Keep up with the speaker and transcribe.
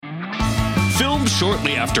Filmed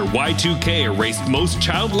shortly after Y2K erased most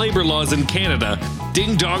child labor laws in Canada,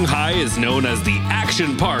 Ding Dong High is known as the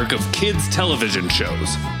action park of kids' television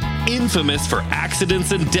shows. Infamous for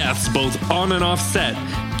accidents and deaths both on and off set,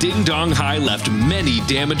 Ding Dong High left many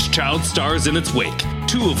damaged child stars in its wake,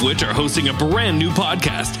 2 of which are hosting a brand new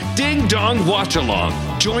podcast, Ding Dong Watch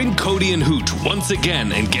Along. Join Cody and Hooch once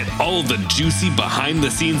again and get all the juicy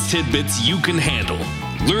behind-the-scenes tidbits you can handle.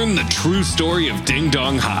 Learn the true story of Ding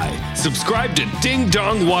Dong High. Subscribe to Ding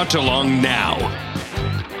Dong Watch Along now.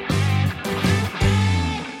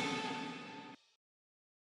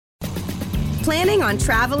 Planning on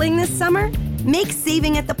traveling this summer? Make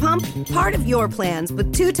saving at the pump part of your plans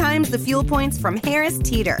with 2 times the fuel points from Harris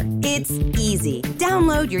Teeter. It's easy.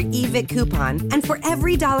 Download your eVic coupon, and for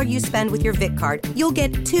every $1 you spend with your Vic card, you'll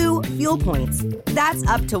get 2 fuel points. That's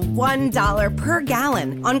up to $1 per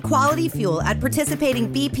gallon on quality fuel at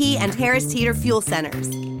participating BP and Harris Teeter fuel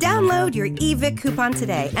centers. Download your eVic coupon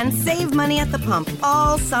today and save money at the pump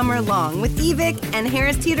all summer long with eVic and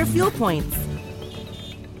Harris Teeter fuel points.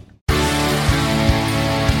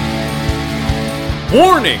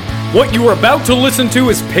 Warning! What you are about to listen to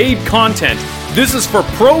is paid content. This is for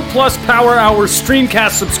Pro Plus Power Hour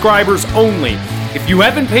Streamcast subscribers only. If you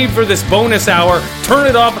haven't paid for this bonus hour, turn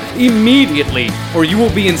it off immediately, or you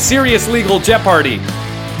will be in serious legal jeopardy.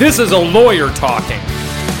 This is a lawyer talking.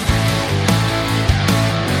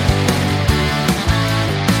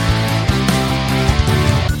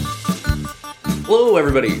 Hello,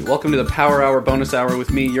 everybody. Welcome to the Power Hour bonus hour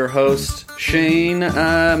with me, your host, Shane.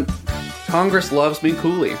 Congress loves me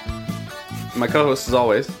Cooley. My co-host, as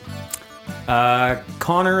always.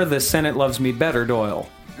 Connor, the Senate loves me better, Doyle.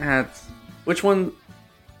 Which one?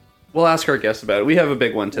 We'll ask our guests about it. We have a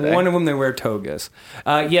big one today. One of them, they wear togas.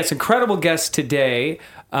 Yes, incredible guest today.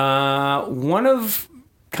 One of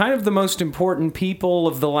kind of the most important people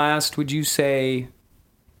of the last, would you say?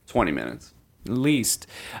 20 minutes. At least.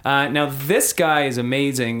 Now, this guy is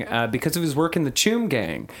amazing because of his work in the Choom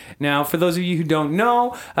Gang. Now, for those of you who don't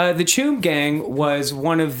know, the Choom Gang was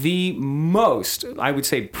one of the most, I would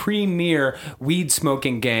say, premier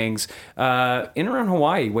weed-smoking gangs in around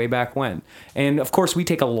Hawaii way back when. And, of course, we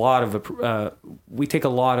take a lot of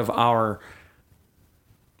our,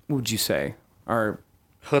 what would you say? Our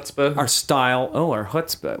chutzpah. Our style. Oh, our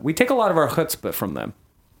chutzpah. We take a lot of our chutzpah from them.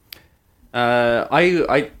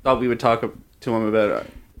 I thought we would talk to him about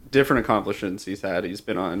different accomplishments he's had. He's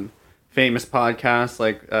been on famous podcasts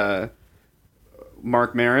like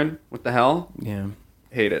Mark Maron. What the hell? Yeah.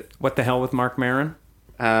 Hate it. What the hell with Mark Maron?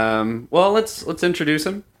 Well, let's introduce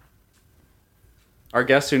him. Our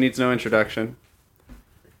guest who needs no introduction.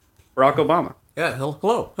 Barack Obama. Yeah,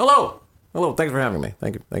 hello. Thanks for having me.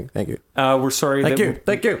 Thank you. We're sorry.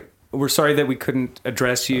 Thank you. We're sorry that we couldn't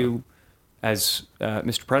address you as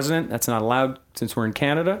Mr. President. That's not allowed since we're in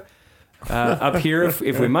Canada. Up here,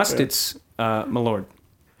 if we must, it's my lord.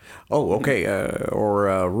 Oh, okay.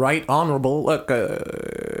 Or right honorable. Look,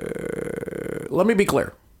 let me be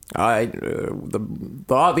clear.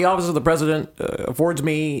 The office of the president affords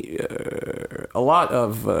me a lot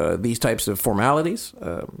of these types of formalities,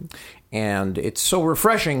 and it's so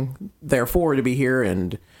refreshing, therefore, to be here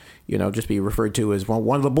and just be referred to as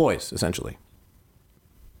one of the boys, essentially.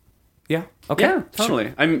 Yeah. Okay. Yeah,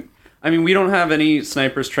 totally. Sure. I mean, we don't have any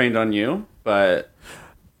snipers trained on you, but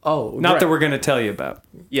not that we're going to tell you about.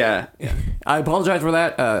 Yeah. I apologize for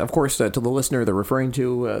that. Of course, to the listener, they're referring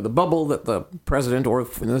to the bubble that the president, or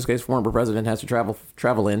in this case, former president, has to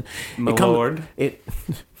travel in. My lord.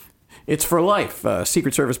 It's for life.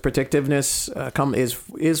 Secret Service protectiveness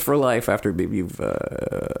is for life after you've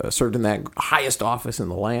served in that highest office in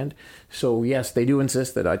the land. So yes, they do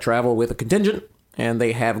insist that I travel with a contingent. And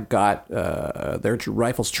they have got their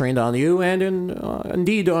rifles trained on you and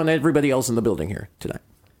indeed on everybody else in the building here tonight.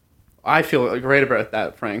 I feel great about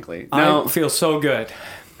that, frankly. I feel so good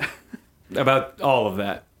about all of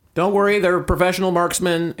that. Don't worry, they're professional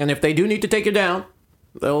marksmen, and if they do need to take you down,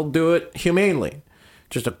 they'll do it humanely.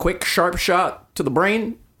 Just a quick, sharp shot to the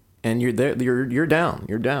brain, and you're there. You're down.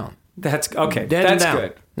 You're down. That's okay. Dead That's and down.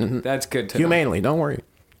 good. Mm-hmm. That's good to humanely. Don't worry.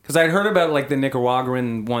 Because I'd heard about like the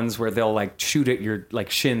Nicaraguan ones where they'll like shoot at your like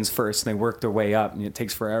shins first and they work their way up and it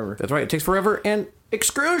takes forever. That's right. It takes forever and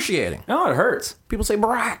excruciating. Oh, it hurts. People say,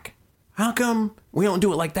 Barack, how come we don't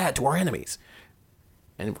do it like that to our enemies?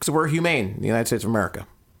 And because we're humane in the United States of America.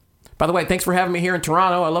 By the way, thanks for having me here in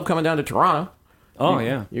Toronto. I love coming down to Toronto. Oh,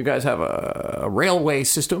 yeah. You guys have a railway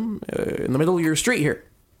system in the middle of your street here.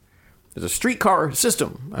 There's a streetcar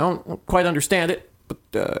system. I don't quite understand it,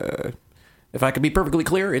 but if I could be perfectly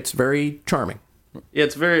clear, it's very charming. Yeah,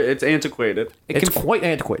 it's antiquated. It's quite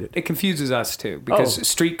antiquated. It confuses us too because Oh.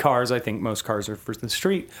 street cars. I think most cars are for the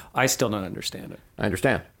street. I still don't understand it, I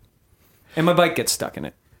understand. and my bike gets stuck in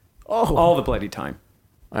it Oh, all the bloody time.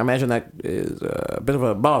 I imagine that is a bit of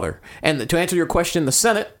a bother. And to answer your question, the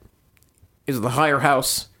Senate is the higher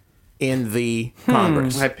house in the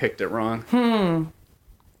Congress. I picked it wrong.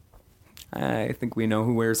 I think we know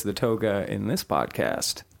who wears the toga in this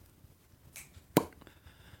podcast.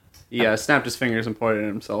 Yeah, snapped his fingers and pointed at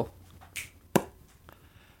himself.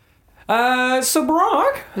 So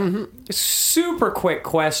Brock, super quick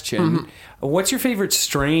question: what's your favorite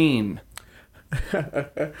strain?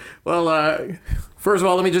 Well, first of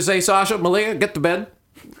all, let me just say, Sasha, Malia, get to bed.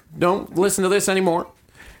 Don't listen to this anymore.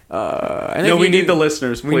 And No, if we you need do- the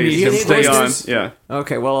listeners, please. need Just stay on. listeners? Yeah.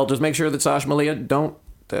 Okay, well, I'll just make sure that Sasha, Malia don't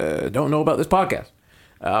know about this podcast.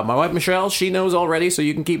 My wife Michelle, she knows already, so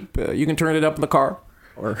you can turn it up in the car.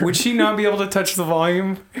 Or Would she not be able to touch the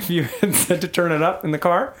volume if you had said to turn it up in the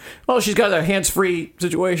car? well, she's got a hands-free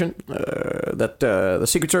situation that the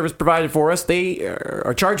Secret Service provided for us. They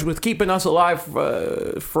are charged with keeping us alive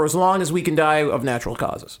for as long as we can die of natural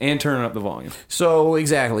causes. And turn up the volume. So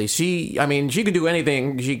exactly, she could do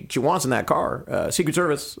anything she wants in that car. Secret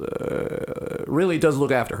Service really does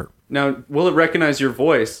look after her. Now, will it recognize your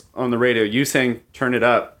voice on the radio? You saying "turn it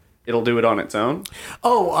up," it'll do it on its own.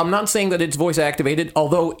 Oh, I'm not saying that it's voice activated,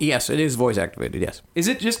 although yes, it is voice activated. Yes, Is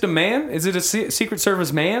it just a man? Is it a Secret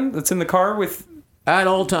Service man that's in the car with at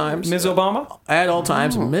all times. Ms. Obama? At all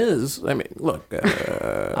times, Ms. I mean, look,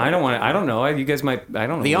 I don't know. You guys might. I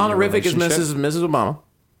don't know. the your honorific is relationship. Mrs.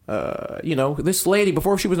 Obama. This lady,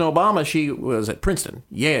 before she was an Obama, she was at Princeton,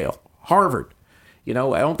 Yale, Harvard. I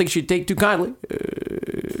don't think she'd take too kindly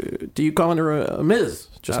to you calling her a Ms.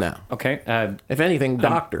 just now. Okay. If anything,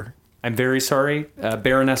 doctor. I'm very sorry,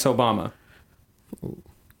 Baroness Obama.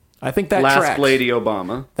 I think that Last tracks. Lady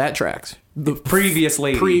Obama. That tracks. The Previous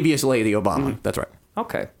lady. previous lady Obama. That's right.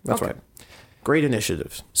 Okay. That's right. Great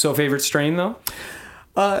initiatives. So favorite strain though?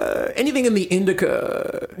 Anything in the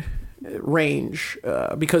indica range,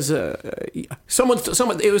 because someone.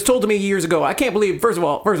 It was told to me years ago. I can't believe. First of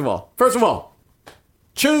all,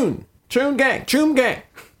 Choom Gang.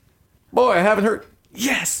 Boy, I haven't heard.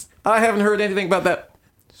 Yes, I haven't heard anything about that.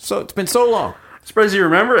 So it's been so long. Surprised you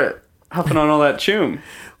remember it. Huffing on all that choom.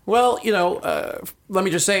 Well, let me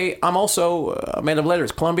just say, I'm also a man of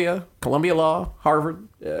letters. Columbia Law, Harvard,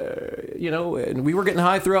 and we were getting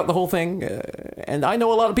high throughout the whole thing. And I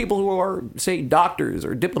know a lot of people who are, say, doctors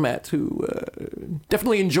or diplomats who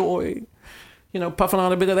definitely enjoy, puffing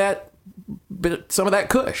on a bit of that, some of that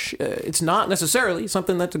kush. It's not necessarily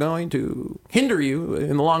something that's going to hinder you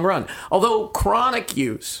in the long run. Although chronic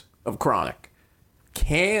use of chronic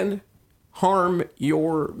can harm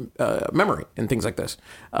your memory and things like this.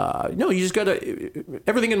 No, you just gotta,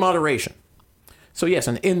 everything in moderation. So yes,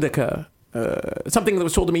 an indica, something that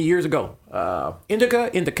was told to me years ago.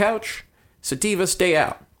 Indica, in the couch, sativa, stay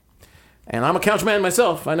out. And I'm a couch man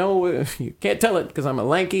myself. I know you can't tell it because I'm a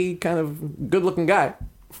lanky, kind of good-looking guy.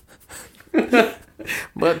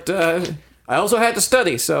 But I also had to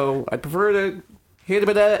study, so I prefer to hit a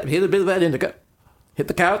bit of that indica, hit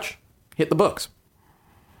the couch, hit the books.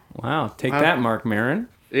 Wow. Take that, Mark Maron.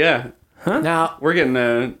 Yeah. Now, We're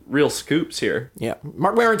getting real scoops here. yeah,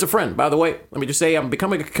 Mark Maron's a friend, by the way. Let me just say I'm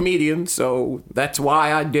becoming a comedian, so that's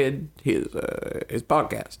why I did his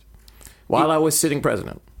podcast while I was sitting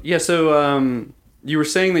president. Yeah, so you were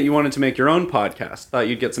saying that you wanted to make your own podcast. Thought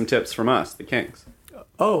you'd get some tips from us, the Kinks.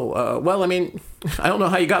 Oh, well, I mean, I don't know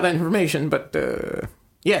how you got that information, but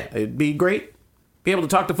yeah, it'd be great. Be able to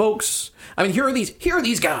talk to folks. I mean, here are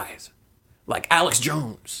these guys like Alex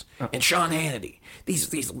Jones and Sean Hannity.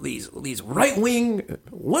 These right-wing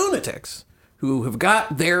lunatics who have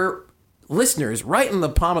got their listeners right in the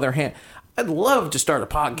palm of their hand. I'd love to start a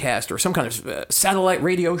podcast or some kind of satellite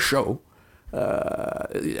radio show,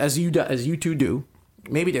 as you two do.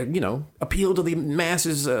 Maybe to, appeal to the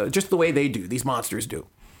masses just the way they do, these monsters do.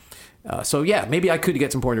 So yeah, maybe I could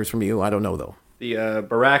get some pointers from you. I don't know though. The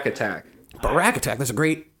Barack Attack. Barack Attack. That's a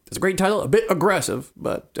great title. A bit aggressive,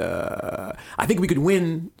 but I think we could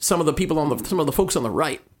win some of the folks on the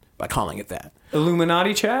right by calling it that.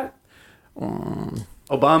 Illuminati chat?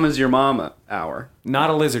 Obama's Your Mama Hour. Not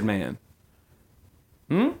a lizard man.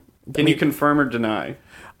 Can you confirm or deny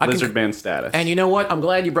Lizard Man status? And you know what? I'm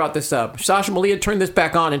glad you brought this up. Sasha Malia, turn this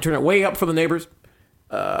back on and turn it way up for the neighbors.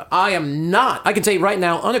 I am not. I can say right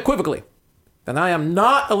now, unequivocally, that I am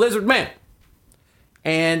not a lizard man.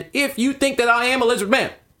 And if you think that I am a lizard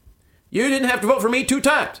man, you didn't have to vote for me 2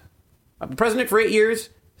 times. I've been president for 8 years,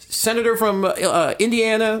 senator from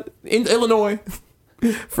Indiana, Illinois,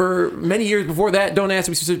 for many years before that. Don't ask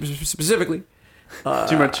me specifically.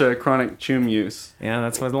 Too much chronic chum use. Yeah,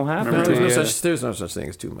 that's what'll happen. No, to you. there's no such thing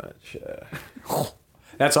as too much.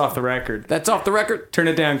 That's off the record. That's off the record. Turn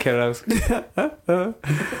it down, kiddos.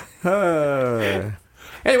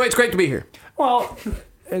 Anyway, it's great to be here. Well,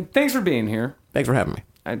 thanks for being here. Thanks for having me.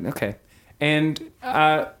 Okay, and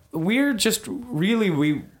we're just really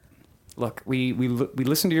we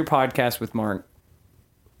listened to your podcast with Mark.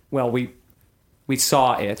 Well, we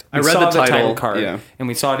saw it. We I read saw the title, card, yeah. and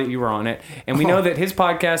we saw that you were on it, and we know that his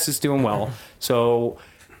podcast is doing well. So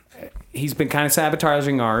he's been kind of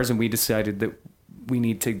sabotaging ours, and we decided that we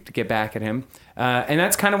need to get back at him, and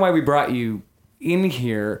that's kind of why we brought you in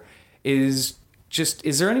here. Is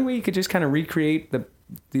there any way you could just kind of recreate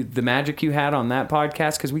the magic you had on that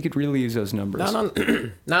podcast? Because we could really use those numbers. No.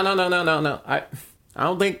 I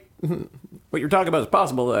don't think what you're talking about is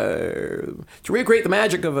possible. To recreate the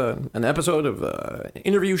magic of an episode of an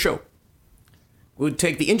interview show would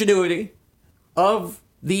take the ingenuity of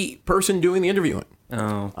the person doing the interviewing.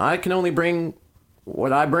 Oh. I can only bring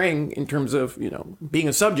what I bring in terms of, being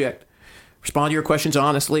a subject, respond to your questions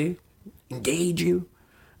honestly, engage you.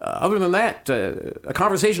 Other than that, a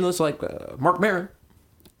conversationalist like Mark Maron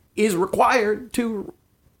is required to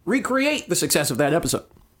recreate the success of that episode.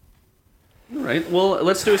 All right. Well,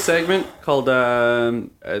 let's do a segment called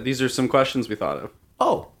These Are Some Questions We Thought of.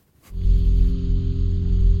 Oh,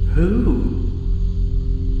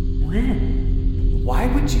 Why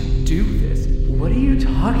would you do this? What are you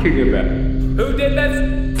talking about? Who did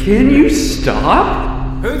this? Can you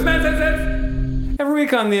stop? Who's mad at this? Every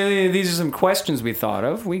week on These Are Some Questions We Thought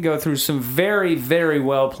Of, we go through some very, very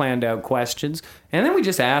well planned out questions, and then we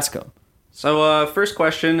just ask them. So, first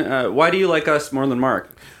question, why do you like us more than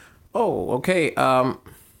Mark? Oh, okay.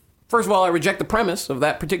 First of all, I reject the premise of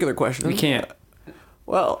that particular question. We can't.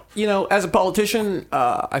 Well, as a politician,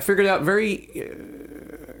 I figured out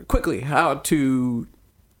very quickly how to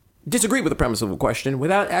disagree with the premise of a question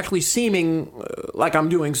without actually seeming like I'm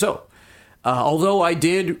doing so. Although I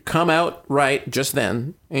did come out right just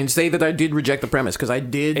then and say that I did reject the premise, because I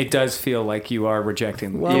did. It does feel like you are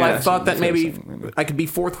rejecting. Well, Yeah. I thought that maybe I could be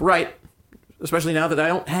forthright, especially now that I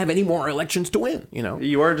don't have any more elections to win.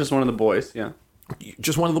 You are just one of the boys, yeah.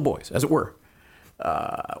 Just one of the boys, as it were.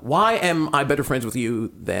 Why am I better friends with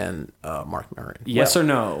you than Mark Maron? Yes or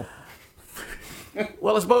no?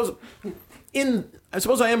 Well, I suppose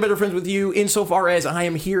I am better friends with you insofar as I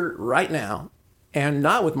am here right now and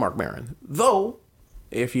not with Mark Maron. Though,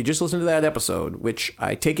 if you just listen to that episode, which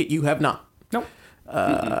I take it you have not, Nope.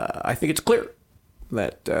 I think it's clear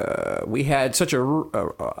that we had such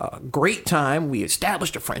a great time. We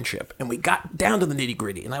established a friendship, and we got down to the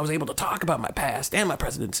nitty-gritty, and I was able to talk about my past and my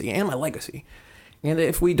presidency and my legacy. And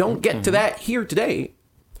if we don't get to that here today,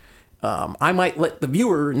 I might let the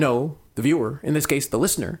viewer, in this case the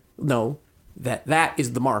listener, know that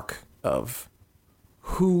is the mark of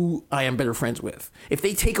who I am better friends with. If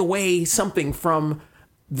they take away something from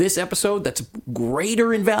this episode that's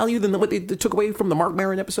greater in value than what they took away from the Mark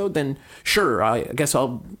Maron episode, then sure, I guess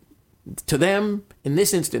to them, in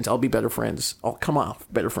this instance, I'll be better friends. I'll come off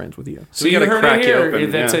better friends with you. So you gotta heard crack it you here.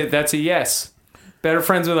 open. That's a yes. Better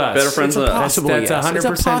friends with us. Better friends with us. Possible That's yes. 100% It's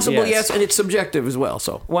a possible yes. and it's subjective as well.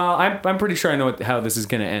 So, Well, I'm pretty sure I know how this is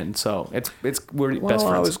going to end. So we're best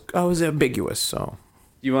friends. I was ambiguous. So,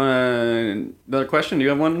 You want another question? Do you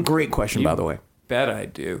have one? great question, by the way. Bet I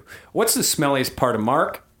do. What's the smelliest part of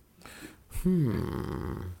Mark?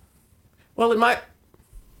 Well, in my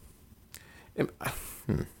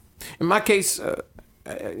case,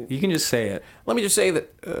 You can just say it. let me just say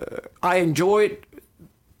that I enjoyed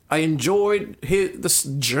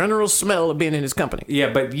the general smell of being in his company.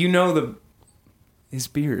 Yeah, but his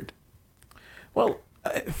beard. Well,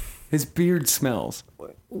 His beard smells.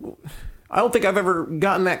 I don't think I've ever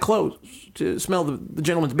gotten that close to smell the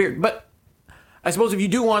gentleman's beard. But I suppose if you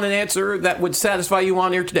do want an answer that would satisfy you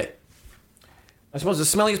on air today, I suppose the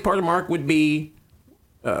smelliest part of Mark would be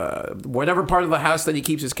whatever part of the house that he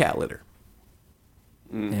keeps his cat litter.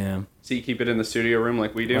 Yeah, So you keep it in the studio room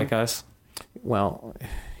like we do? like us. Well,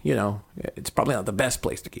 it's probably not the best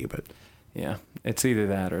place to keep it. Yeah, it's either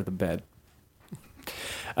that or the bed.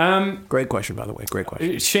 Great question, by the way. Great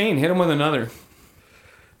question. Shane, hit him with another.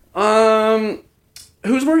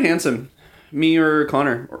 Who's more handsome? Me or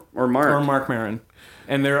Connor? Or Mark? Or Mark Maron.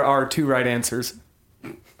 And there are two right answers.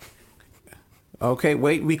 Okay,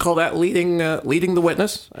 wait. We call that leading the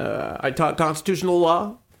witness. I taught constitutional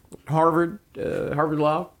law, Harvard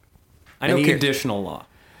Law. I know And he- conditional law.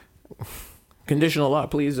 Conditional law.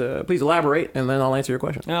 Please elaborate, and then I'll answer your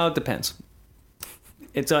question. No, it depends.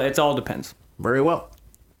 It all depends. Very well.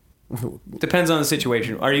 Depends on the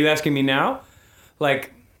situation. Are you asking me now?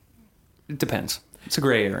 Like, it depends. It's a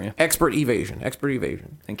gray area. Expert evasion.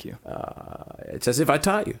 Thank you. It's as if I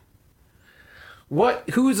taught you.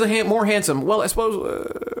 Who's more handsome? Well, I suppose,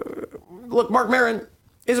 look, Mark Maron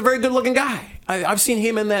is a very good-looking guy. I've seen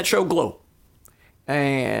him in that show Glow.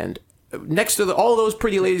 And next to all those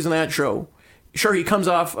pretty ladies in that show, sure, he comes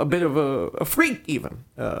off a bit of a freak even.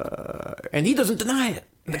 And he doesn't deny it.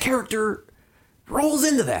 The character rolls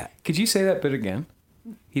into that. Could you say that bit again?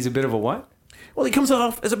 He's a bit of a what? Well, he comes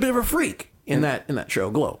off as a bit of a freak in that show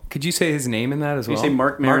Glow. Could you say his name in that as well? you say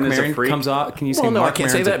Mark Maron is a freak? Comes off. Can you say Well, no, Mark I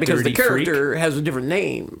can't say Maron's a that because the dirty character freak? has a different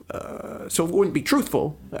name, so it wouldn't be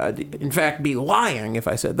truthful. In fact, be lying if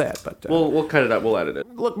I said that. But We'll cut it up. We'll edit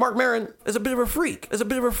it. look, Mark Maron is a bit of a freak. I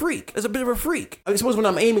suppose what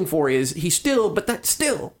I'm aiming for is he's still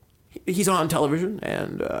he's on television,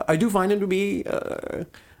 and I do find him to be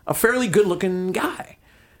a fairly good-looking guy.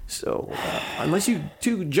 So unless you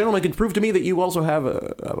two gentlemen can prove to me that you also have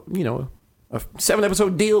a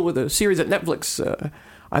 7-episode deal with a series at Netflix,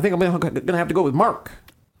 I think I'm gonna have to go with Mark.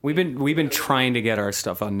 We've been trying to get our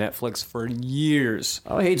stuff on Netflix for years.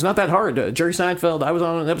 Oh, hey, it's not that hard. Jerry Seinfeld, I was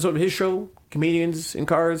on an episode of his show, Comedians in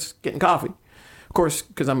Cars Getting Coffee. Of course,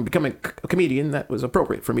 because I'm becoming a comedian, that was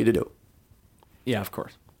appropriate for me to do. Yeah, of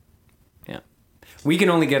course. Yeah, we can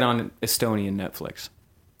only get on Estonian Netflix.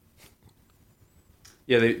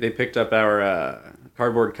 Yeah, they picked up our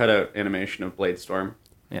cardboard cutout animation of Bladestorm.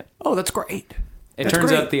 Yeah. Oh, that's great. It That's turns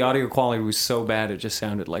great. out the audio quality was so bad it just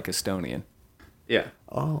sounded like Estonian. Yeah.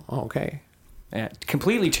 Oh, okay. Yeah, it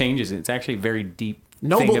completely changes it. It's actually a very deep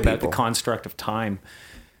Noble thing about people. the construct of time.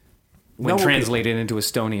 When Noble translated into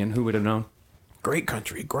Estonian, who would have known? Great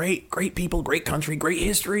country, great people, great country, great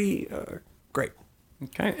history, great.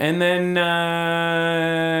 Okay, and then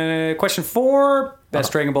question 4: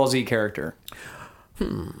 best Dragon Ball Z character.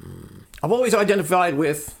 I've always identified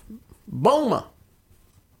with Bulma.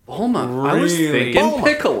 Bulma. I was Really? thinking Bulma.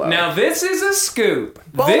 Piccolo. Now this is a scoop.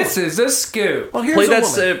 This is a scoop. Well, here's play a that.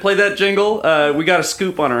 woman. Play that jingle. We got a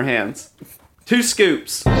scoop on our hands. 2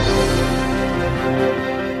 scoops.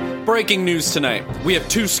 Breaking news tonight. We have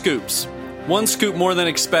 2 scoops. 1 scoop more than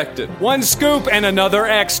expected. 1 scoop and another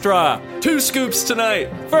extra. 2 scoops tonight.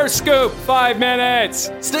 First scoop, 5 minutes.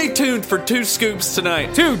 Stay tuned for 2 scoops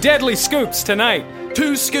tonight. 2 deadly scoops tonight.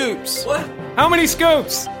 2 scoops. What? How many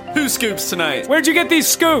scoops? 2 scoops tonight. Where'd you get these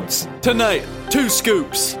scoops? Tonight, 2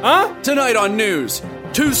 scoops. Huh? Tonight on news,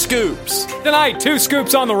 2 scoops. Tonight, 2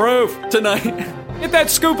 scoops on the roof. Tonight, Get that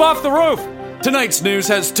scoop off the roof. tonight's news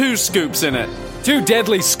has 2 scoops in it. 2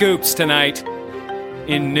 deadly scoops tonight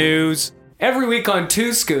in news. Every week on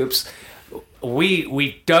 2 Scoops,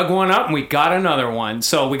 we dug one up and we got another one.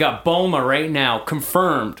 So we got Bulma right now,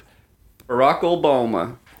 confirmed. Barack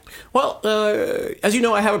Obama. Well, as you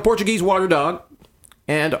know, I have a Portuguese water dog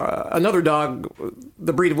and another dog,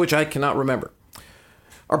 the breed of which I cannot remember.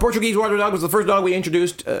 Our Portuguese water dog was the first dog we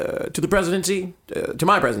introduced to the presidency, to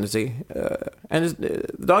my presidency, and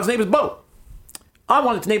the dog's name is Bo. I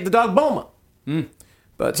wanted to name the dog Bulma,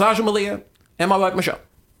 but Sasha Malia and my wife Michelle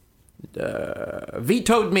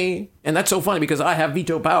vetoed me, and that's so funny because I have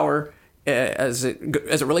veto power as it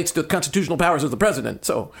relates to the constitutional powers of the president.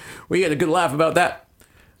 So we had a good laugh about that.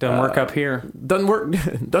 Doesn't work up here. Doesn't work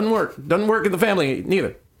in the family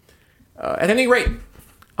neither. At any rate,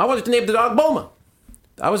 I wanted to name the dog Bulma.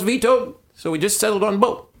 I was vetoed, so we just settled on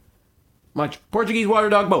Bo. My Portuguese water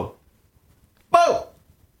dog Bo. Bo!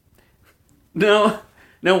 No.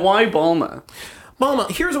 Now, why Bulma?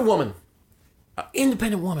 Bulma, here's a woman, an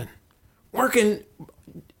independent woman, working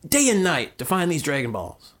day and night to find these Dragon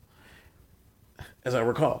Balls, as I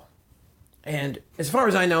recall. And as far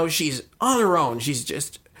as I know, she's on her own. She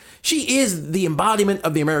is the embodiment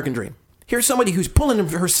of the American dream. Here's somebody who's pulling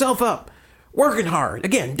herself up, working hard,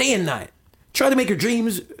 again, day and night, trying to make her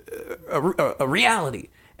dreams a reality.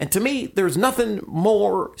 And to me, there's nothing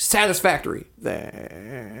more satisfactory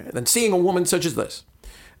than seeing a woman such as this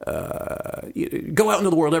go out into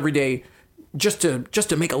the world every day just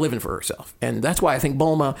to make a living for herself. And that's why I think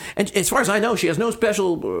Bulma, and as far as I know, she has no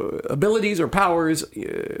special abilities or powers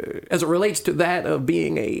as it relates to that of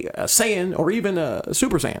being a Saiyan or even a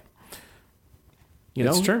Super Saiyan. You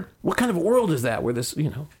know, It's true. What kind of a world is that where this,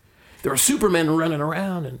 there are Supermen running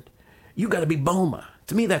around and you got to be Bulma?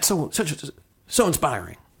 To me, that's so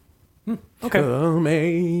inspiring. Okay.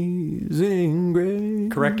 Amazing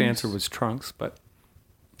grace. Correct answer was Trunks, but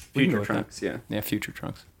we can go Future with that. Trunks, yeah. Yeah, future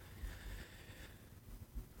Trunks.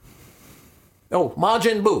 Oh,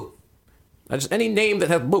 Majin Buu. Just any name that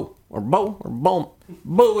has Boo or Bo or Bom.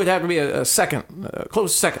 Boo would have to be a second, a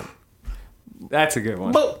close second. That's a good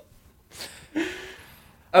one. Boo.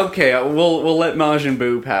 Okay, we'll let Majin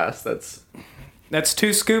Buu pass. That's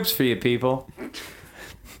 2 scoops for you, people.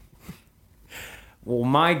 Well,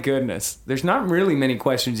 my goodness. There's not really many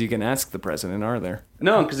questions you can ask the president, are there?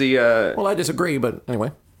 No, because he. Well, I disagree, but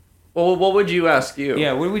anyway. Well, what would you ask you?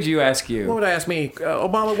 Yeah, what would you ask you? What would I ask me?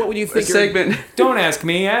 Obama, what would you The think? segment. Don't ask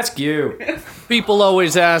me, ask you. People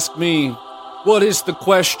always ask me, what is the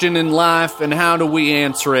question in life and how do we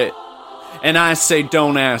answer it? And I say,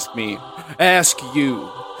 don't ask me. Ask you.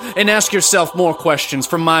 And ask yourself more questions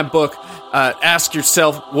from my book. Ask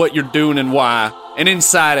yourself what you're doing and why. And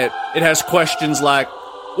inside it has questions like,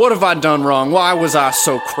 what have I done wrong? Why was I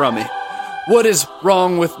so crummy? What is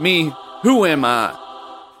wrong with me? Who am I?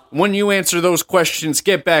 When you answer those questions,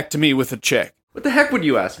 get back to me with a check. What the heck would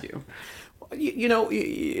you ask you? You know,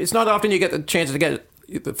 it's not often you get the chance to get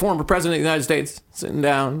the former president of the United States sitting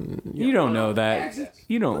down. You don't know that.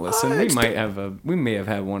 You don't listen. We may have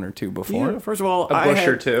had 1 or 2 before. Yeah, first of all, A bush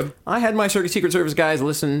or two. I had my Secret Service guys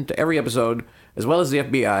listen to every episode, as well as the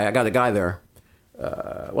FBI. I got a guy there.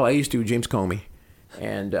 Well, I used to, James Comey,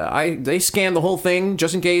 and they scanned the whole thing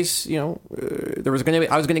just in case I was going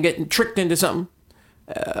to get tricked into something.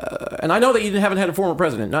 And I know that you haven't had a former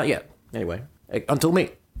president, not yet. Anyway, until me.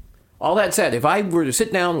 All that said, if I were to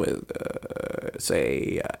sit down with,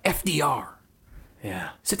 say, FDR,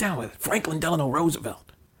 sit down with Franklin Delano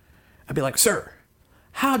Roosevelt, I'd be like, sir,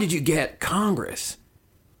 how did you get Congress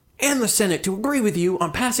and the Senate to agree with you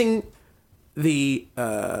on passing the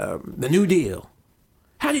New Deal?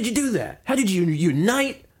 How did you do that? How did you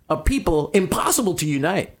unite a people impossible to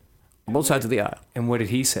unite on both sides of the aisle? And what did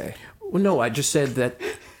he say? Well, no, I just said that.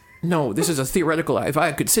 No, this is a theoretical. If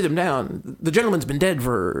I could sit him down, the gentleman's been dead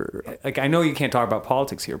for. Like, I know you can't talk about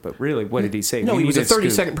politics here, but really, what did he say? No, he was a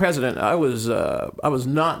needed 32nd president. I was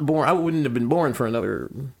not born. I wouldn't have been born for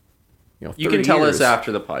another. 30 You can tell years. us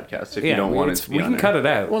after the podcast if you don't want it to be we on can cut there. it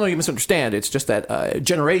out. Well, no, you misunderstand. It's just that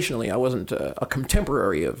generationally, I wasn't a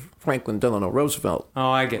contemporary of Franklin Delano Roosevelt.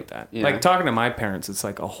 Oh, I get that. Yeah. Like, talking to my parents, it's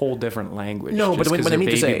like a whole different language. No, but just 'cause what I they're mean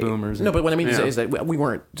to baby say, boomers. no, but what I mean to say Yeah. is that we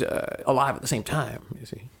weren't alive at the same time. You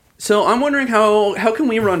see. So I'm wondering how can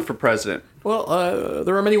we run for president? Well,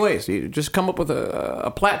 there are many ways. You just come up with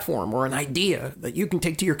a platform or an idea that you can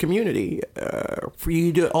take to your community for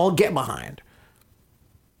you to all get behind.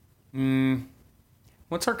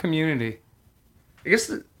 What's our community? I guess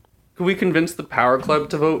could we convince the Power Club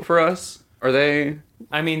to vote for us? Are they?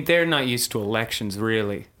 I mean, they're not used to elections,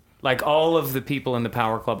 really. Like, all of the people in the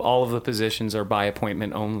Power Club, all of the positions are by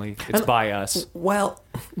appointment only. It's by us. Well,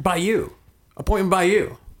 by you. Appointment by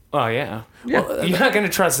you. Oh, yeah. Well, you're not going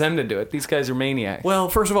to trust them to do it. These guys are maniacs. Well,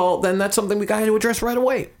 first of all, then that's something we got to address right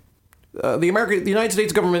away. The United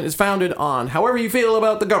States government is founded on however you feel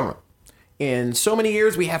about the government. In so many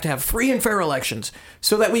years, we have to have free and fair elections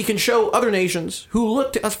so that we can show other nations who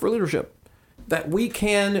look to us for leadership that we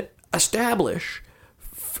can establish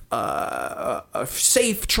a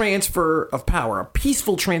safe transfer of power, a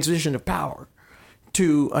peaceful transition of power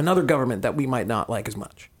to another government that we might not like as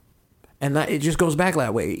much. And that it just goes back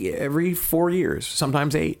that way every 4 years,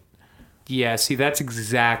 sometimes 8. Yeah, see, that's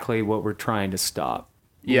exactly what we're trying to stop.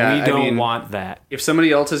 Yeah, we I don't mean, want that. If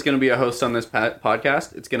somebody else is going to be a host on this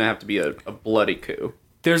podcast, it's going to have to be a bloody coup.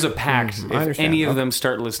 There's a pact if understand. any of them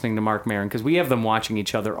start listening to Mark Maron, because we have them watching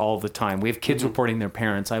each other all the time. We have kids reporting their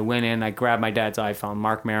parents. I went in, I grabbed my dad's iPhone.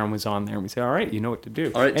 Mark Maron was on there, and we say, all right, you know what to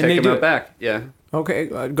do. All right, and take they him do out it. back. Yeah.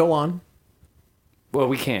 Okay, go on. Well,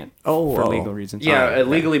 we can't Oh, for oh. legal reasons. Yeah,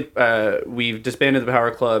 legally, we've disbanded the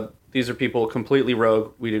Power Club. These are people completely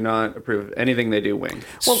rogue. We do not approve of anything they do. Wing.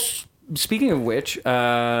 Well, speaking of which,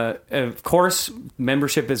 of course,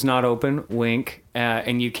 membership is not open. Wink.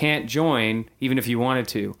 And you can't join even if you wanted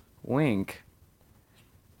to. Wink.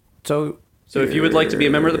 So if you would like to be a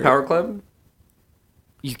member of the Power Club,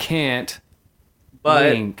 You can't.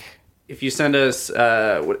 but Wink. if you send us,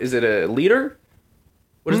 what is it, a liter?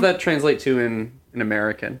 What does that translate to in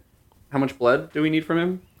American? How much blood do we need from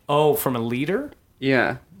him? Oh, from a liter?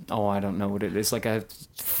 Yeah. Oh, I don't know what it is. Like a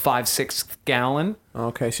 5-6 gallon?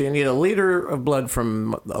 Okay, so you need a liter of blood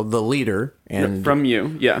from the leader, and From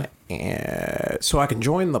you, yeah. so I can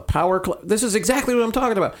join the Power Club. This is exactly what I'm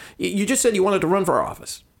talking about. You just said you wanted to run for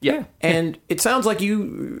office. Yeah. And it sounds like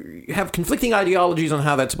you have conflicting ideologies on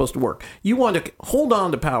how that's supposed to work. You want to hold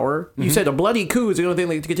on to power. You said a bloody coup is the only thing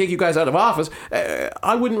that could take you guys out of office.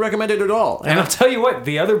 I wouldn't recommend it at all. And I'll tell you what,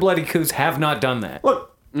 the other bloody coups have not done that.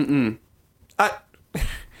 Look, this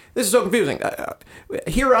is so confusing.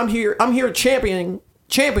 I'm here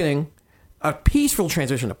championing a peaceful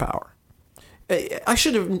transition of power. I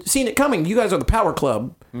should have seen it coming. You guys are the Power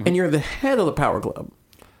Club, and you're the head of the Power Club.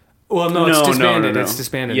 Well, no, it's No, no, disbanded. no, no. It's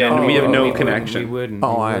disbanded. Yeah, No, we have no wouldn't. connection. We wouldn't. Oh,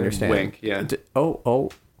 We I wouldn't. understand. Wink, yeah.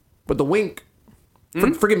 But the wink.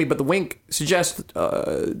 Forgive me, but the wink suggests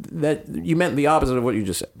that you meant the opposite of what you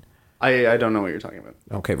just said. I don't know what you're talking about.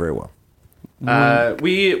 Okay, very well.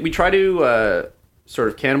 We try to sort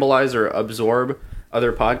of cannibalize or absorb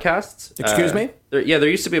other podcasts. Excuse me? There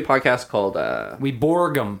used to be a podcast called We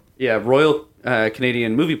Borg 'em. Royal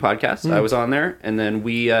Canadian Movie Podcast. I was on there, and then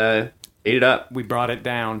we ate it up. We brought it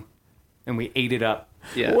down, and we ate it up.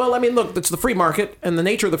 Yeah. Well, I mean, look, it's the free market, and the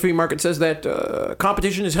nature of the free market says that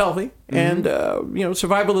competition is healthy, and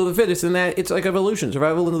survival of the fittest. In that, it's like evolution,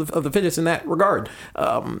 survival of the fittest in that regard.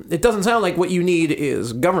 It doesn't sound like what you need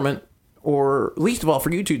is government, or least of all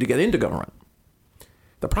for you two to get into government.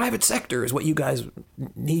 The private sector is what you guys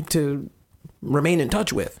need to remain in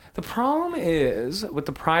touch with. The problem is with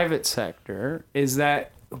the private sector is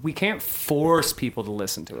that we can't force people to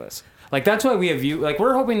listen to us. Like, that's why we have you. Like,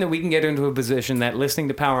 we're hoping that we can get into a position that listening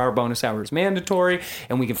to Power Hour bonus hour is mandatory,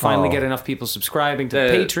 and we can finally get enough people subscribing to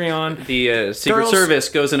Patreon. The Secret Girls- Service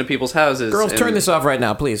goes into people's houses. Girls, and- turn this off right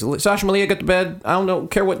now, please. Sasha Malia, get to bed. I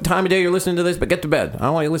don't care what time of day you're listening to this, but get to bed. I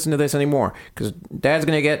don't want you to listen to this anymore, because Dad's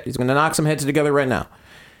he's going to knock some heads together right now.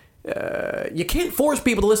 You can't force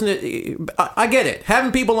people to listen to. I get it.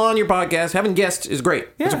 Having people on your podcast, having guests is great.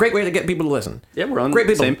 It's a great way to get people to listen. Yeah, we're on great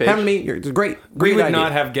the people. same page. Having me, it's a great We would idea.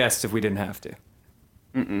 not have guests if we didn't have to.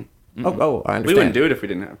 Oh, I understand. We wouldn't do it if we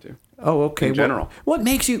didn't have to. Oh, okay. in general. What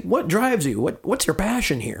makes you? What drives you? What's your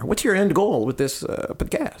passion here? What's your end goal with this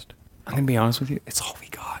podcast? I'm going to be honest with you. It's all we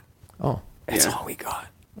got. Oh, It's Yeah. all we got.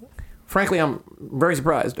 frankly, I'm very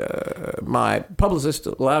surprised. My publicist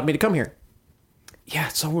allowed me to come here. Yeah,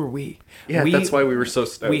 so were we. Yeah, that's why we were so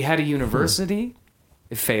stoked. We had a university.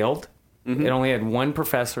 It failed. It only had one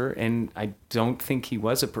professor, and I don't think he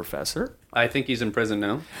was a professor. I think he's in prison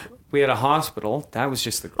now. We had a hospital. That was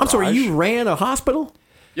just the garage. I'm sorry, you ran a hospital?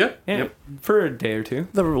 Yeah. Yeah, Yep. for a day or two.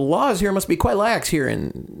 The laws here must be quite lax here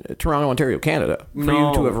in Toronto, Ontario, Canada. For No.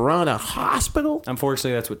 you to have run a hospital?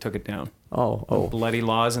 Unfortunately, that's what took it down. Oh. Bloody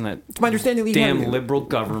laws and that It's my understanding that you damn had- liberal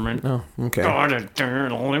government. Oh, okay. God, the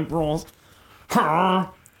damn liberals.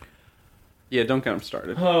 Yeah, don't get him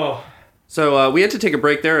started. Oh. So we had to take a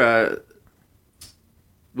break there.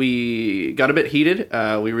 We got a bit heated.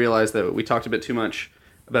 We realized that we talked a bit too much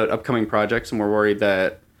about upcoming projects, and we're worried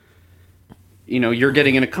that you're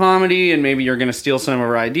getting into comedy, and maybe you're going to steal some of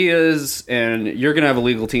our ideas, and you're going to have a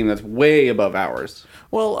legal team that's way above ours.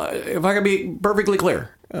 Well, if I can be perfectly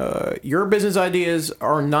clear, your business ideas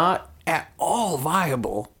are not at all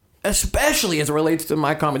viable, especially as it relates to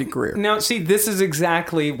my comedy career. Now, see, this is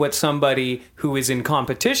exactly what somebody who is in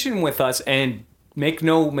competition with us, and make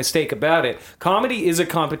no mistake about it, comedy is a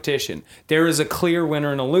competition. There is a clear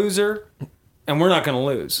winner and a loser, and we're not going to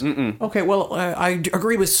lose. Okay, well, I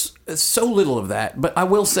agree with so little of that, but I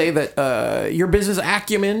will say that your business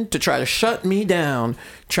acumen to try to shut me down,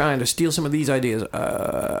 trying to steal some of these ideas,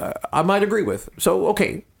 I might agree with. So,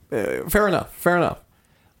 okay, fair enough.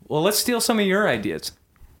 Well, let's steal some of your ideas.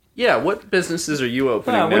 Yeah, what businesses are you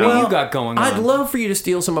opening Yeah, what now? do you got going on? I'd love for you to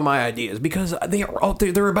steal some of my ideas because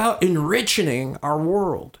they're about enriching our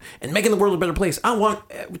world and making the world a better place. I want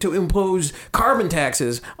to impose carbon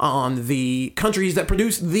taxes on the countries that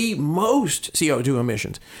produce the most CO2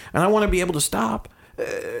 emissions, and I want to be able to stop.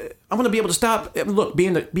 Look,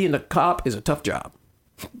 being a cop is a tough job.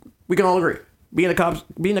 We can all agree. Being a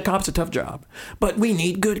cop's a tough job, but we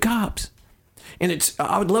need good cops. And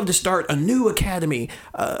I would love to start a new academy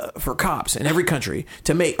for cops in every country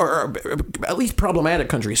to make, or at least problematic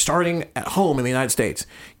countries, starting at home in the United States.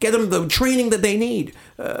 Get them the training that they need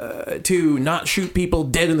to not shoot people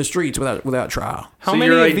dead in the streets without trial. How So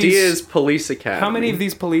many your of idea these- is police academy. How many of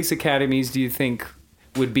these police academies do you think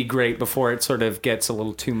would be great before it sort of gets a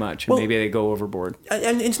little too much and Well- maybe they go overboard?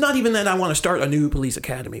 And it's not even that I want to start a new police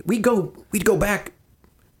academy. We'd go back.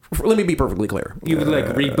 Let me be perfectly clear. You would like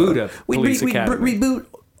reboot a police academy. Reboot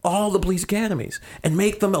all the police academies and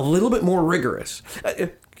make them a little bit more rigorous.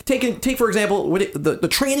 Take for example the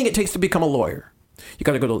training it takes to become a lawyer. You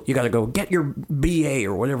gotta go get your BA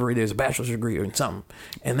or whatever it is, a bachelor's degree in something,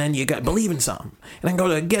 and then you got to believe in something, and then go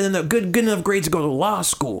to get enough good enough grades to go to law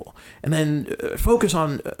school, and then focus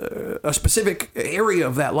on a specific area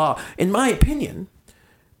of that law. In my opinion,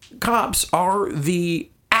 cops are the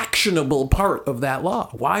actionable part of that law.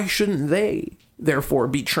 Why shouldn't they, therefore,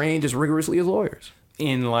 be trained as rigorously as lawyers?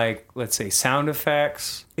 In, like, let's say, sound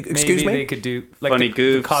effects. Excuse maybe me? they could do, like, Funny the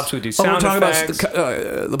goofs. cops would do Oh, sound we're talking effects.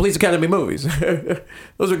 about the Police Academy movies.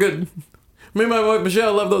 Those are good. Me and my wife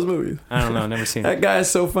Michelle love those movies. I don't know, never seen That it. guy is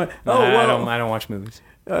so fun. Oh, I wow. don't watch movies.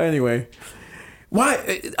 Anyway,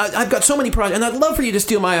 I've got so many projects, and I'd love for you to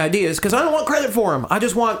steal my ideas because I don't want credit for them. I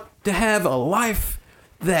just want to have a life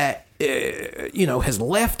that, has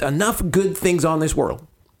left enough good things on this world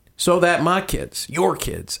so that my kids, your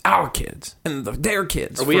kids, our kids, and their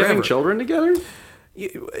kids, Are we forever, having children together?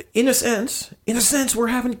 in a sense, we're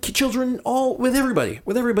having children all with everybody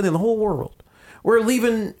in the whole world.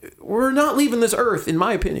 We're not leaving this earth, in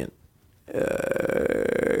my opinion,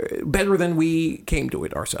 better than we came to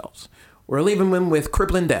it ourselves. We're leaving them with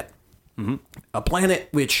crippling debt. Mm-hmm. A planet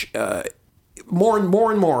which, more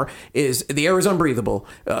and more, is the air is unbreathable.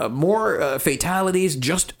 More fatalities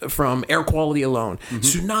just from air quality alone. Mm-hmm.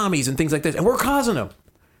 Tsunamis and things like this. And we're causing them.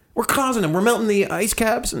 We're melting the ice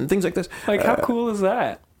caps and things like this. Like, how cool is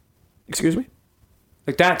that? Excuse me?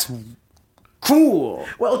 Like, that's cool.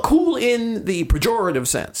 Well, cool in the pejorative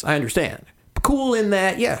sense, I understand. Cool in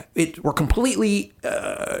that, we're completely,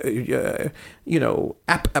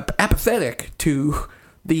 apathetic to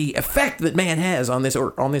the effect that man has on this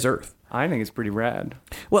earth. I think it's pretty rad.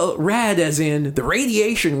 Well, rad as in the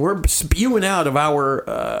radiation we're spewing out of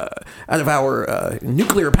our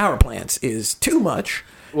nuclear power plants is too much.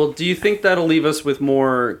 Well, do you think that'll leave us with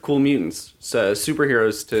more cool mutants,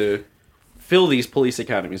 superheroes to fill these police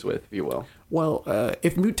academies with, if you will? Well,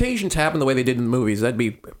 if mutations happen the way they did in the movies, that'd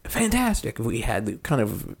be fantastic if we had the kind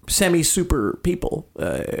of semi-super people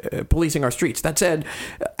policing our streets. That said,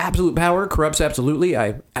 absolute power corrupts absolutely.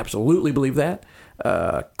 I absolutely believe that.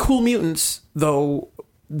 Cool mutants, though,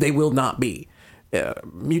 they will not be.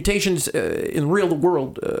 Mutations in the real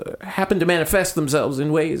world happen to manifest themselves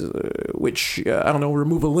in ways which,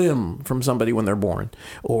 remove a limb from somebody when they're born.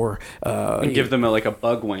 Or and give them a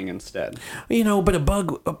bug wing instead. But a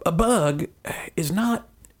bug is not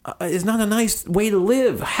a nice way to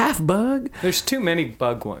live. Half bug. There's too many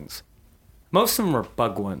bug ones. Most of them are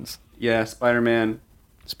bug ones. Yeah, Spider-Man,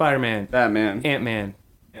 Batman, Ant-Man.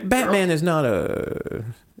 Batman is not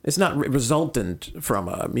it's not resultant from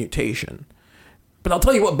a mutation. But I'll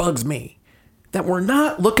tell you what bugs me. That we're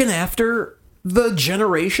not looking after the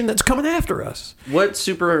generation that's coming after us. What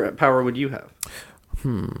superpower would you have?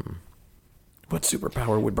 What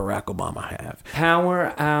superpower would Barack Obama have?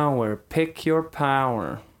 Power hour. Pick your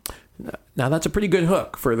power. Now, that's a pretty good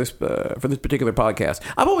hook for this particular podcast.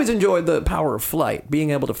 I've always enjoyed the power of flight,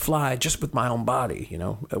 being able to fly just with my own body,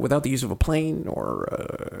 without the use of a plane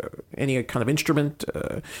or any kind of instrument.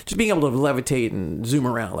 Just being able to levitate and zoom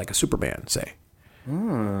around like a Superman, say.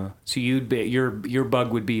 So you'd be your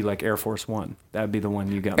bug would be like Air Force One. That would be the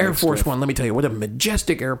one you got. Air Force One. Let me tell you, what a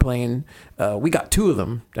majestic airplane. We got 2 of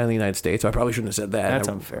them down in the United States. So I probably shouldn't have said that. That's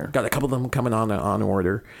unfair. Got a couple of them coming on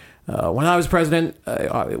order. When I was president,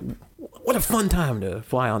 what a fun time to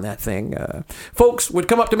fly on that thing. Folks would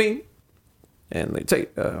come up to me and they'd say,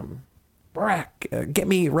 Barack, get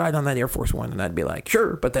me a ride on that Air Force One, and I'd be like,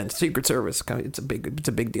 sure. But then Secret Service, it's a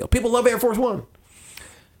big deal. People love Air Force One.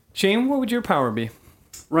 Shane, what would your power be?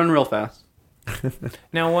 Run real fast.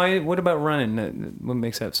 Now, what about running? What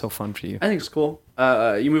makes that so fun for you? I think it's cool.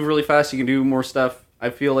 You move really fast. You can do more stuff. I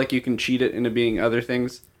feel like you can cheat it into being other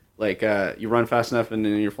things. Like you run fast enough and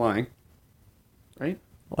then you're flying. Right?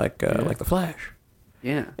 Like the Flash.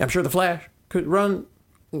 Yeah. I'm sure the Flash could run,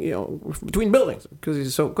 between buildings because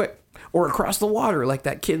he's so quick. Or across the water like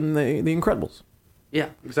that kid in the Incredibles. Yeah,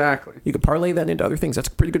 exactly. You could parlay that into other things. That's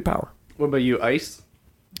pretty good power. What about you, Ice?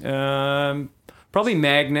 Probably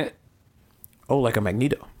magnet. Oh, like a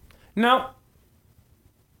Magneto. No.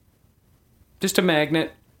 Just a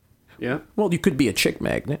magnet. Yeah. Well, you could be a chick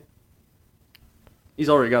magnet. He's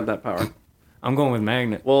already got that power. I'm going with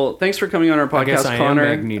magnet. Well, thanks for coming on our podcast, I guess I Connor.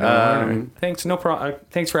 am Magneto. Thanks.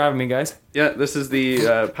 Thanks for having me, guys. Yeah, this is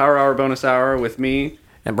the Power Hour bonus hour with me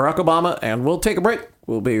and Barack Obama, and we'll take a break.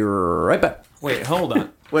 We'll be right back. Wait, hold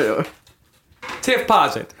on. Wait. Tiff,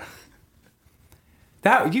 pause it.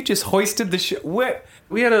 That you just hoisted the shit. What?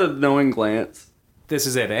 We had a knowing glance. This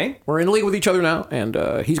is it, eh? We're in a league with each other now, and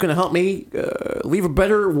he's going to help me leave a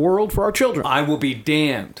better world for our children. I will be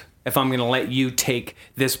damned if I'm going to let you take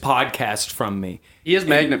this podcast from me. He has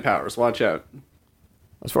magnet powers. Watch out.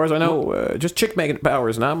 As far as I know, just chick magnet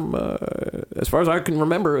powers, and I'm, as far as I can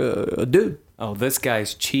remember, a dude. Oh, this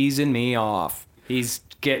guy's cheesing me off. He's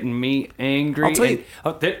getting me angry.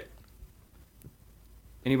 I'll tell you.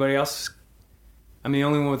 Anybody else? I'm the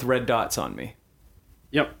only one with red dots on me.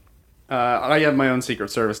 Yep. I have my own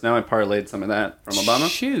Secret Service now. I parlayed some of that from Obama.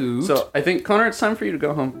 Shoot. So I think, Connor, it's time for you to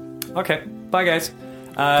go home. Okay. Bye, guys.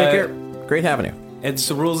 Take care. Great having you. It's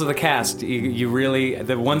the rules of the cast. You really...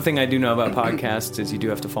 The one thing I do know about podcasts is you do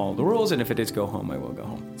have to follow the rules, and if it is go home, I will go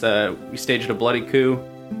home. We staged a bloody coup.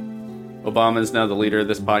 Obama is now the leader of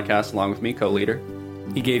this podcast, along with me, co-leader.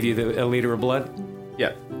 He gave you a liter of blood?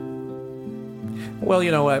 Yeah. Well,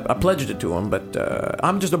 I pledged it to him, but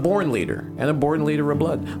I'm just a born leader, and a born leader of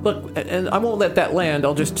blood. Look, and I won't let that land.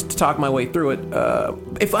 I'll just talk my way through it.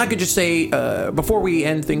 If I could just say, before we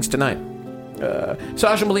end things tonight,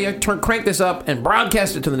 Sasha Malia, crank this up and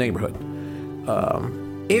broadcast it to the neighborhood.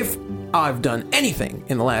 If I've done anything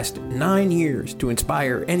in the last 9 years to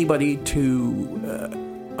inspire anybody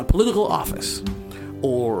to a political office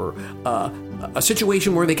or a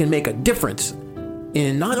situation where they can make a difference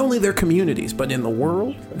in not only their communities but in the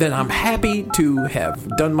world, then I'm happy to have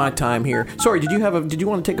done my time here. Sorry, did you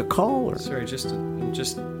want to take a call? Or? Sorry, just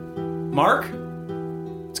Mark?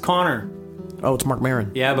 It's Connor. Oh, it's Mark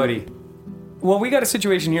Maron. Yeah, buddy. Well, we got a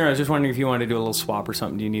situation here. I was just wondering if you wanted to do a little swap or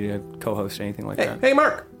something. Do you need a co-host or anything like that? Hey,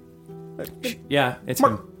 Mark. Yeah, it's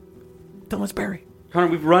Mark. him. Tell him it's Barry. Connor,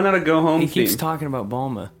 we've run out of go home He theme. keeps talking about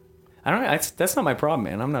Bulma. I don't know. That's not my problem,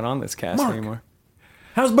 man. I'm not on this cast Mark. anymore.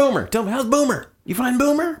 How's Boomer? Tell me, how's Boomer? You find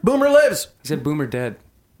Boomer? Boomer lives. He said Boomer dead.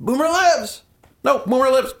 Boomer lives. No, Boomer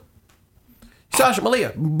lives. Sasha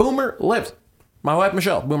Malia, Boomer lives. My wife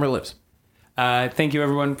Michelle, Boomer lives. Thank you,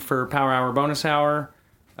 everyone, for Power Hour Bonus Hour,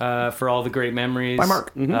 for all the great memories. Bye,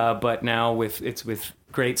 Mark. But now it's with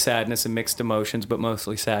great sadness and mixed emotions, but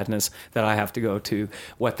mostly sadness, that I have to go to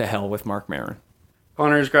What the Hell with Mark Maron.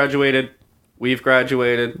 Connor's graduated. We've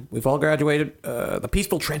graduated. We've all graduated. The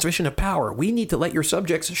peaceful transmission of power. We need to let your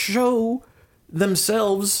subjects show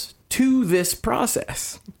themselves to this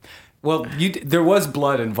process. Well, there was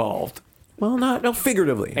blood involved. Well, no,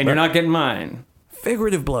 figuratively. And you're not getting mine.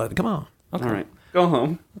 Figurative blood. Come on. Okay. All right. Go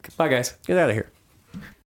home. Okay, bye, guys. Get out of here.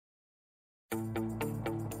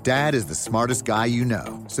 Dad is the smartest guy you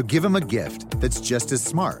know, so give him a gift that's just as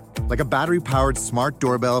smart. Like a battery-powered smart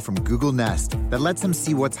doorbell from Google Nest that lets him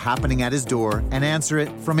see what's happening at his door and answer it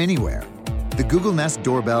from anywhere. The Google Nest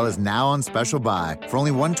doorbell is now on special buy for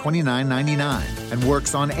only $129.99 and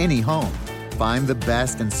works on any home. Find the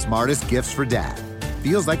best and smartest gifts for Dad.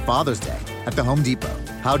 Feels like Father's Day at the Home Depot.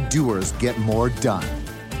 How doers get more done.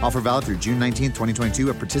 Offer valid through June 19, 2022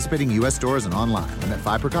 at participating U.S. stores and online. Limit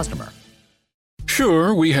 5 per customer.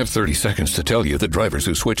 Sure, we have 30 seconds to tell you that drivers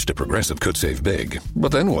who switch to Progressive could save big.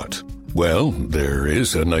 But then what? Well, there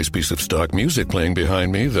is a nice piece of stock music playing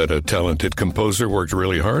behind me that a talented composer worked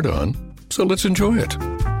really hard on. So let's enjoy it.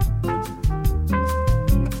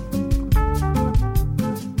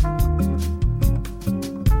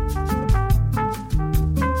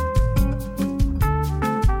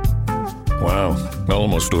 Wow,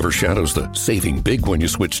 almost overshadows the saving big when you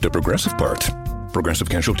switch to Progressive part. Progressive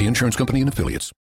Casualty Insurance Company and Affiliates.